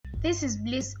This is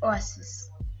Bliss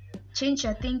Oasis. Change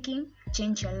your thinking,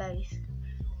 change your life.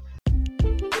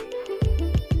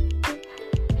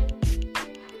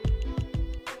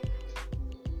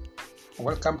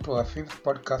 Welcome to our fifth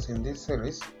podcast in this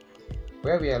series,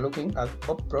 where we are looking at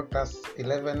Bob Proctor's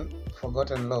 11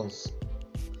 Forgotten Laws.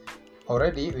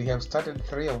 Already we have started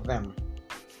 3 of them,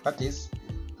 that is,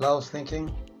 law of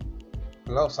thinking,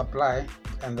 law of supply,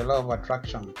 and the law of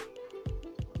attraction.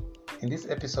 In this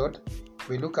episode,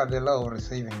 we look at the law of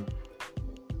receiving.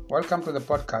 Welcome to the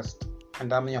podcast,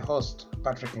 and I'm your host,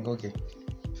 Patrick Ngugi.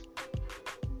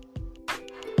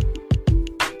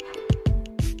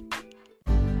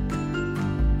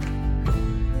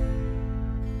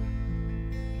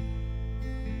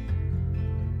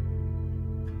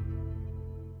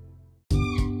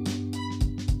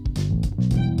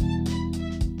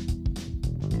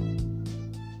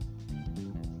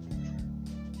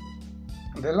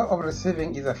 The law of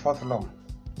receiving is a fourth law.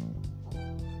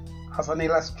 As an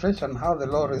illustration how the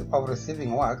law of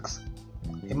receiving works,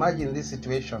 imagine this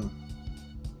situation.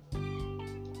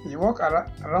 You walk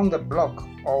around the block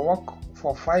or walk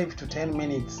for 5 to 10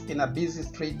 minutes in a busy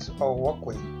street or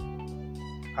walkway.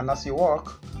 And as you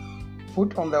walk,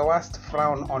 put on the worst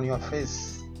frown on your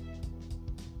face.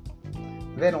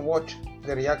 Then watch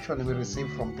the reaction you will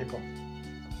receive from people.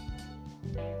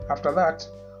 After that,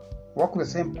 walk the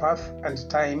same path and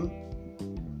time,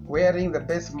 wearing the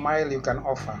best smile you can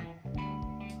offer,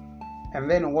 and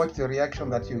then watch the reaction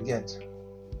that you get.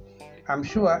 I'm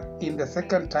sure in the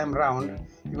second time round,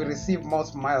 you will receive more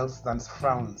smiles than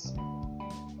frowns.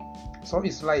 So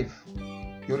is life.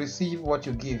 You receive what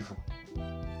you give.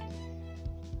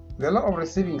 The law of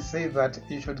receiving says that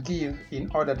you should give in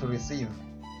order to receive.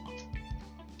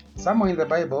 Somewhere in the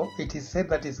Bible, it is said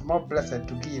that it's more blessed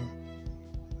to give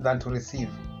than to receive.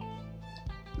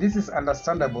 This is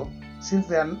understandable since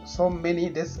there are so many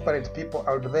desperate people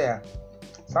out there,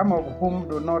 some of whom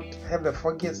do not have the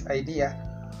foggiest idea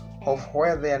of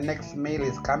where their next meal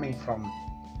is coming from.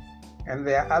 And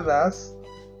there are others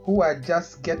who are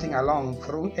just getting along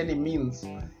through any means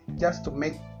just to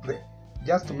make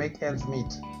ends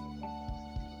meet.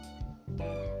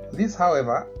 This,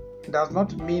 however, does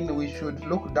not mean we should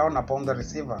look down upon the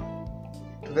receiver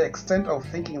to the extent of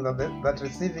thinking that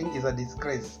receiving is a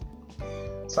disgrace,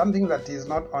 something that is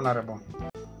not honorable.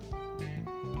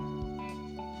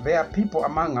 There are people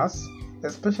among us,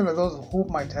 especially those who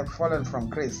might have fallen from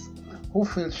grace, who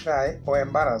feel shy or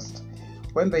embarrassed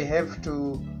when they have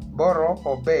to borrow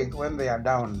or beg when they are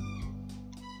down.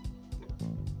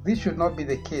 This should not be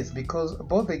the case because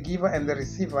both the giver and the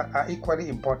receiver are equally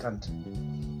important,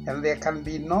 and there can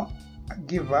be no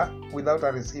giver without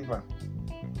a receiver.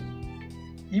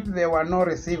 If there were no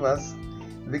receivers,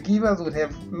 the givers would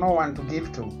have no one to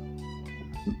give to,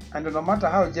 and no matter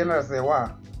how generous they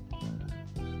were.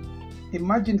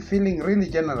 Imagine feeling really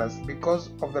generous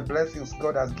because of the blessings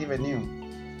God has given you,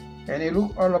 and you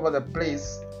look all over the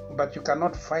place, but you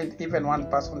cannot find even one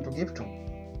person to give to.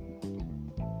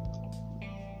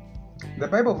 The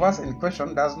Bible verse in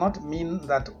question does not mean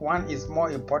that one is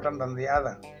more important than the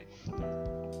other.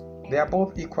 They are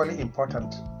both equally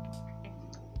important.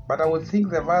 But I would think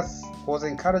the verse was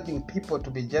encouraging people to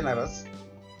be generous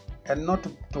and not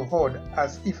to hoard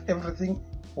as if everything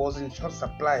was in short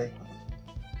supply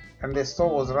and the store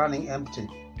was running empty.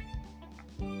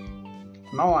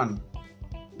 No one,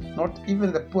 not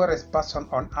even the poorest person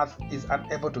on earth, is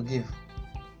unable to give.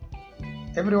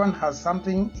 Everyone has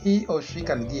something he or she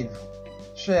can give,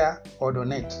 share, or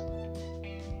donate.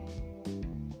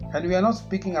 And we are not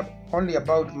speaking only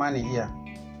about money here.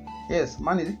 Yes,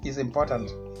 money is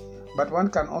important, but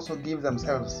one can also give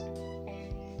themselves.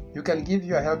 You can give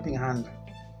your helping hand,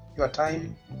 your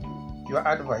time, your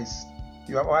advice,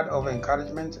 your word of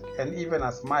encouragement, and even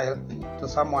a smile to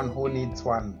someone who needs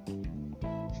one.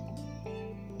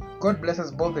 God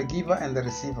blesses both the giver and the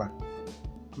receiver,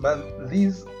 but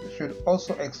these should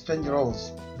also exchange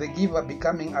roles, the giver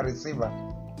becoming a receiver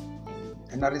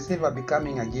and a receiver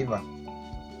becoming a giver.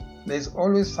 There is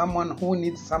always someone who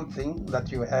needs something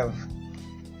that you have.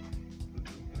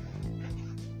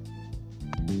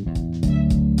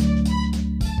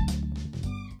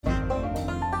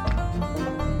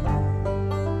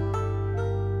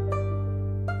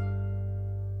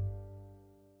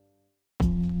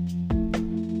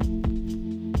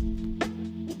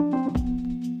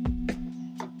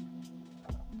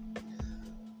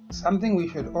 Something we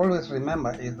should always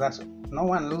remember is that no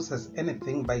one loses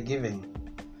anything by giving.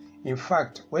 In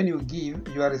fact, when you give,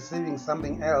 you are receiving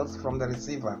something else from the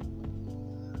receiver.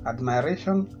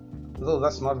 Admiration, though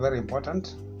that's not very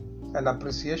important, and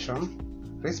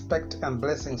appreciation, respect and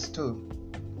blessings too.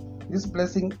 This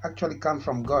blessing actually comes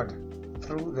from God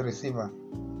through the receiver.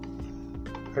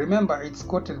 Remember, it's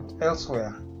quoted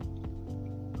elsewhere.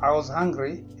 I was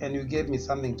hungry and you gave me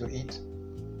something to eat.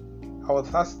 I was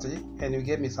thirsty and you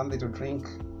gave me something to drink.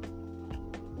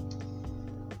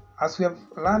 As we have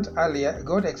learned earlier,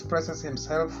 God expresses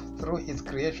himself through his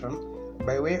creation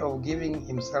by way of giving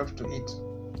himself to it.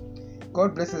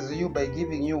 God blesses you by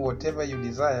giving you whatever you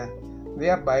desire,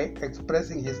 thereby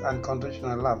expressing his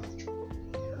unconditional love.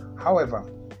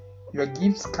 However, your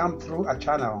gifts come through a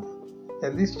channel,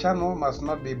 and this channel must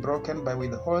not be broken by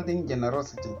withholding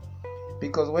generosity,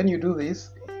 because when you do this,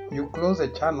 you close a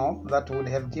channel that would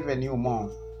have given you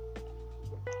more.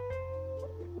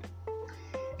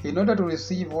 In order to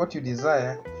receive what you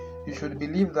desire, you should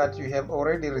believe that you have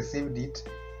already received it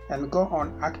and go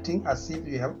on acting as if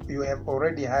you have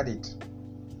already had it.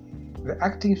 The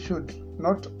acting should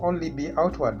not only be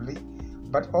outwardly,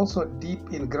 but also deep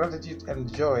in gratitude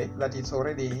and joy that it's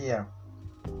already here.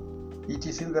 It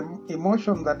is in the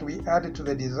emotion that we add to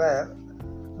the desire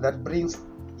that brings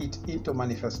it into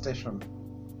manifestation.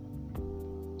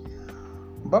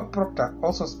 Bob Proctor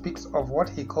also speaks of what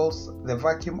he calls the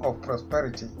vacuum of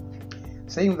prosperity,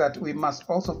 saying that we must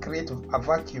also create a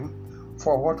vacuum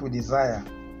for what we desire.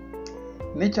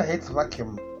 Nature hates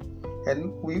vacuum,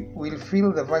 and we will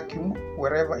fill the vacuum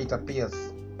wherever it appears.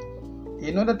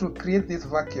 In order to create this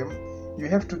vacuum, you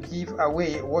have to give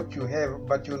away what you have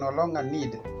but you no longer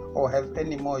need or have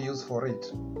any more use for it.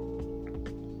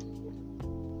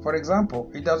 For example,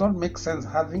 it does not make sense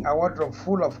having a wardrobe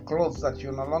full of clothes that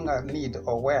you no longer need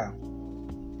or wear,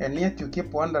 and yet you keep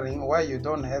wondering why you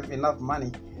don't have enough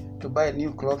money to buy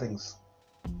new clothing.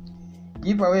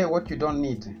 Give away what you don't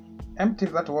need, empty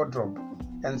that wardrobe,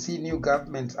 and see new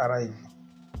garments arrive.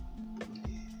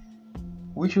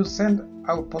 We should send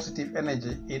out positive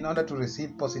energy in order to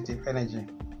receive positive energy.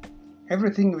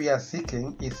 Everything we are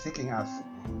seeking is seeking us.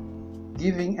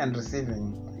 Giving and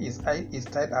receiving is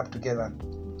tied up together.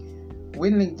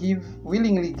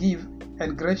 Willingly give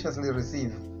and graciously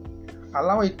receive.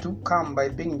 Allow it to come by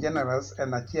being generous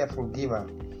and a cheerful giver,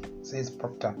 says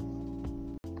Proctor.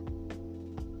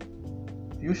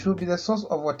 You should be the source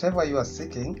of whatever you are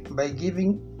seeking by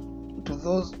giving to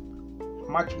those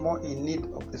much more in need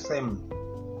of the same.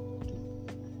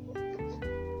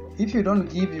 If you don't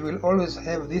give, you will always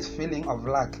have this feeling of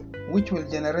lack, which will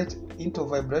generate into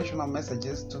vibrational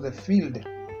messages to the field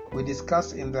we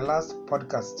discussed in the last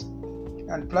podcast.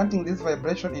 And planting this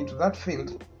vibration into that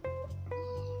field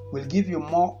will give you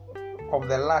more of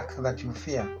the lack that you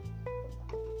fear.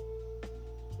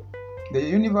 The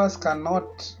universe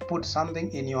cannot put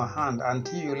something in your hand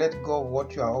until you let go of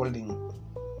what you are holding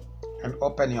and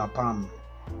open your palm.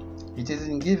 It is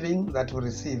in giving that we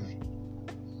receive.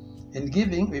 In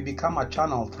giving, we become a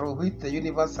channel through which the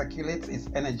universe circulates its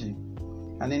energy.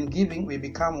 And in giving, we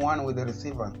become one with the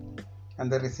receiver, and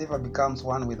the receiver becomes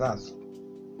one with us.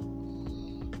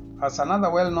 As another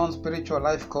well-known spiritual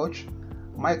life coach,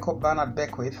 Michael Bernard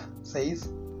Beckwith, says,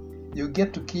 you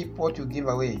get to keep what you give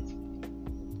away.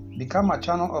 Become a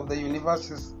channel of the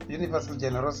universal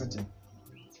generosity.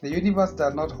 The universe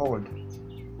does not hold.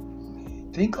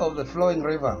 Think of the flowing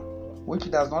river, which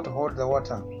does not hold the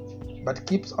water, but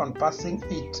keeps on passing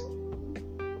it,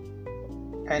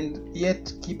 and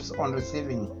yet keeps on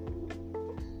receiving.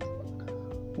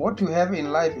 What you have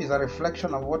in life is a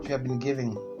reflection of what you have been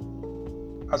giving.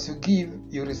 As you give,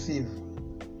 you receive.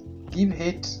 Give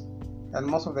hate, and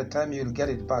most of the time you will get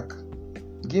it back.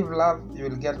 Give love, you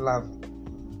will get love.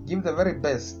 Give the very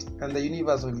best, and the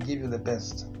universe will give you the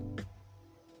best.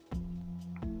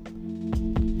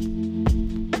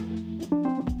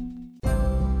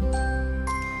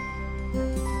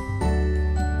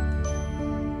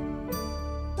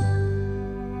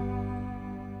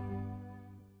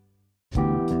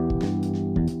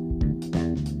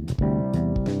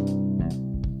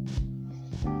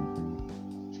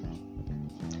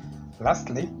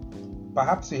 Lastly,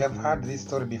 perhaps you have heard this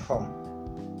story before,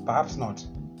 perhaps not.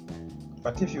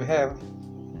 But if you have,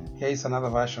 here is another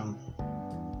version.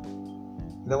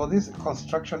 There was this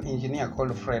construction engineer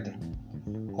called Fred,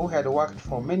 who had worked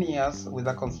for many years with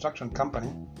a construction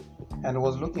company and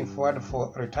was looking forward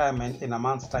for retirement in a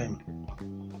month's time.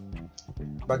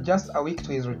 But just a week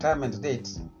to his retirement date,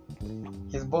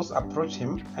 his boss approached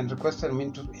him and requested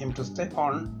him to stay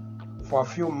on for a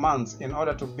few months in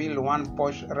order to build one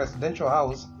posh residential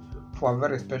house for a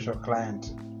very special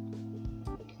client.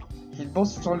 His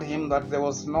boss told him that there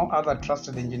was no other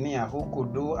trusted engineer who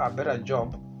could do a better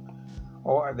job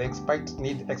or the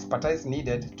expertise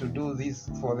needed to do this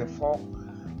for the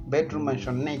 4-bedroom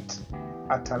mansionette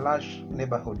at a lush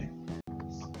neighborhood.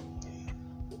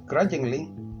 Grudgingly,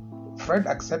 Fred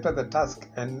accepted the task,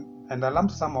 and a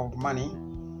lump sum of money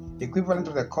equivalent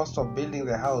to the cost of building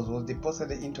the house was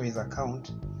deposited into his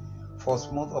account for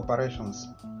smooth operations.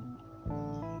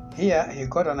 Here, he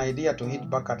got an idea to hit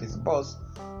back at his boss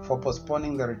for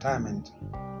postponing the retirement.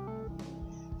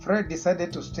 Fred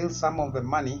decided to steal some of the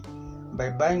money by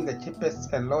buying the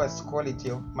cheapest and lowest quality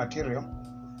of material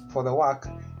for the work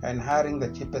and hiring the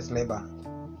cheapest labor.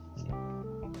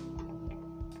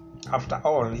 After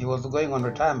all, he was going on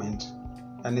retirement,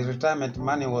 and his retirement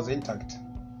money was intact.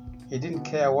 He didn't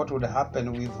care what would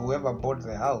happen with whoever bought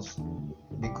the house,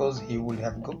 because he would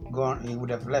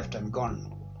have left and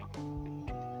gone.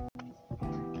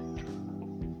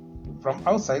 From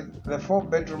outside, the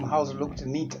 4-bedroom house looked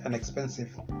neat and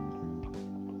expensive,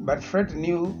 but Fred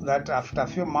knew that after a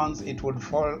few months it would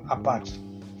fall apart.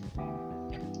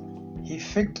 He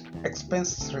faked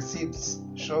expense receipts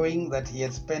showing that he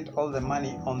had spent all the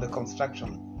money on the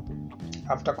construction.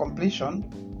 After completion,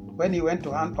 when he went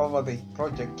to hand over the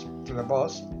project to the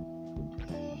boss,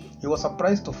 he was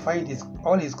surprised to find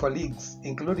all his colleagues,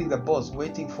 including the boss,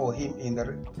 waiting for him in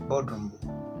the boardroom.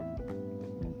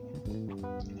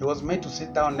 He was made to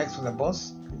sit down next to the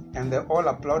boss, and they all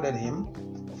applauded him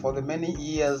for the many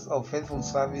years of faithful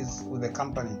service with the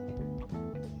company.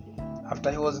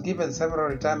 After he was given several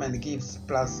retirement gifts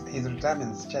plus his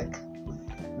retirement check,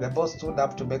 the boss stood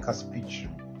up to make a speech.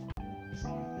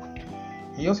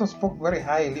 He also spoke very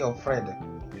highly of Fred,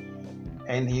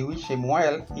 and he wished him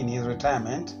well in his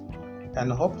retirement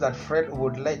and hoped that Fred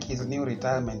would like his new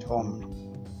retirement home.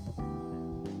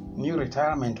 New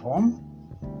retirement home?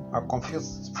 A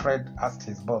confused Fred asked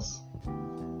his boss.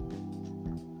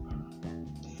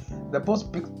 The boss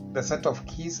picked the set of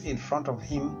keys in front of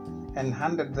him and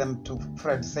handed them to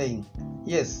Fred, saying,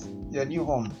 "Yes, your new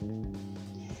home.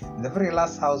 The very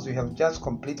last house you have just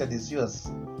completed is yours.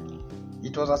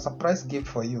 It was a surprise gift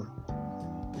for you.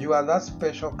 You are that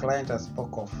special client I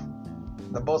spoke of,"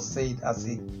 the boss said as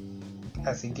he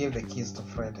gave the keys to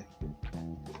Fred.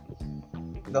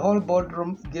 The whole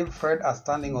boardroom gave Fred a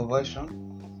standing ovation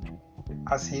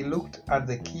as he looked at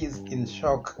the keys in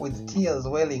shock, with tears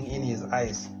welling in his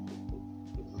eyes.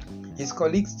 His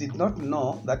colleagues did not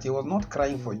know that he was not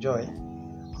crying for joy,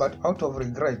 but out of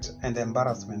regret and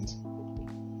embarrassment.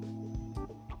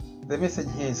 The message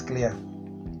here is clear.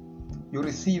 You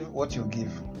receive what you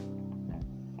give.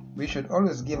 We should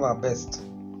always give our best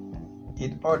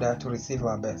in order to receive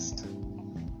our best.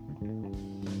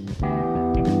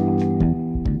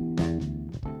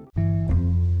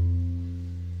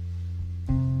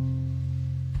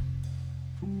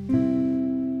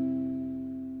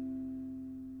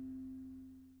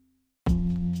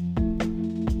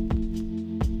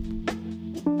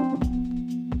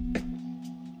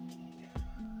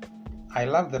 I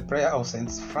love the prayer of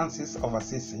Saint Francis of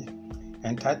Assisi,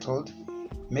 entitled,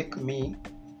 "Make me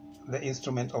the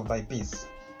instrument of thy peace."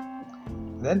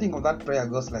 The ending of that prayer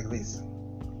goes like this: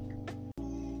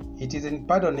 "It is in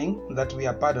pardoning that we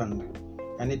are pardoned,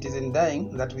 and it is in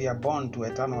dying that we are born to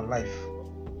eternal life."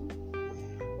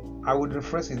 I would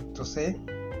rephrase it to say,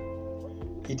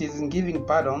 it is in giving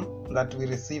pardon that we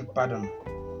receive pardon,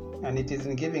 and it is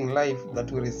in giving life that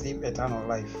we receive eternal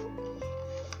life.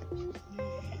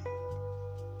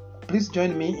 Please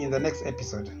join me in the next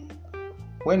episode,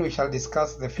 when we shall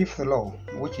discuss the 5th law,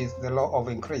 which is the law of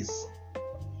increase.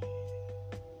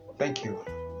 Thank you.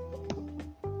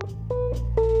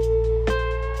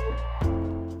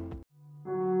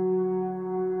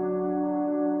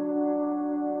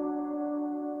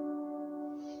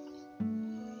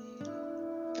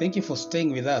 Thank you for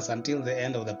staying with us until the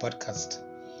end of the podcast.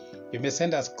 You may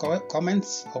send us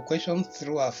comments or questions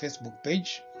through our Facebook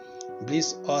page,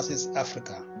 Bliss Oasis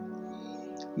Africa.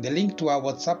 The link to our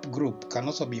WhatsApp group can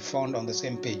also be found on the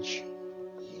same page.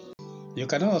 You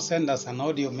can also send us an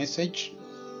audio message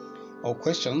or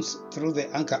questions through the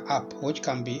Anchor app, which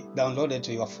can be downloaded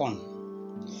to your phone.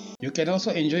 You can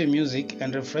also enjoy music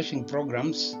and refreshing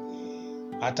programs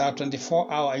at our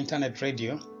 24-hour internet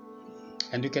radio,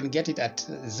 and you can get it at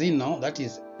Zeno, that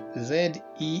is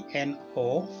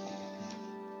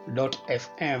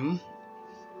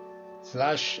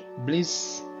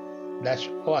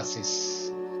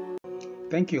zeno.fm/bliss-oasis.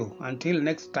 Thank you. Until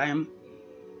next time,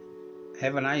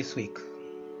 have a nice week.